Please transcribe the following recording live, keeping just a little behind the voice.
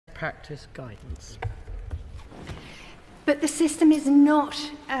practice guidance. But the system is not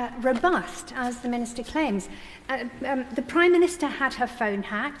robust, as the Minister claims. The Prime Minister had her phone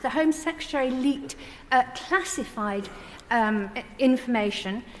hacked. The Home Secretary leaked classified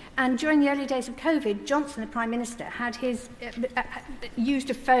information. And during the early days of COVID, Johnson, the Prime Minister, had used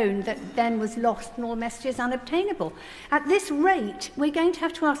a phone that then was lost and all messages unobtainable. At this rate, we're going to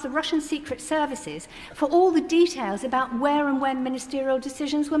have to ask the Russian secret services for all the details about where and when ministerial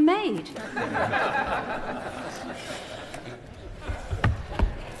decisions were made.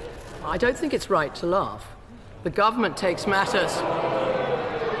 I don't think it's right to laugh. The government takes matters...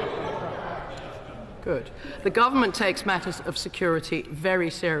 Good. The government takes matters of security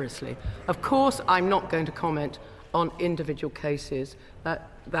very seriously. Of course, I'm not going to comment on individual cases.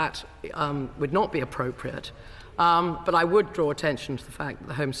 That would not be appropriate. But I would draw attention to the fact that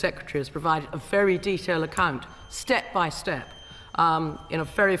the Home Secretary has provided a very detailed account, step by step, in a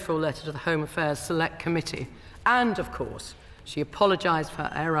very full letter to the Home Affairs Select Committee. And, of course, she apologised for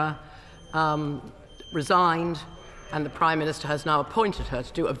her error, resigned, and the Prime Minister has now appointed her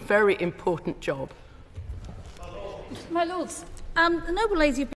to do a very important job. My Lords, the noble lady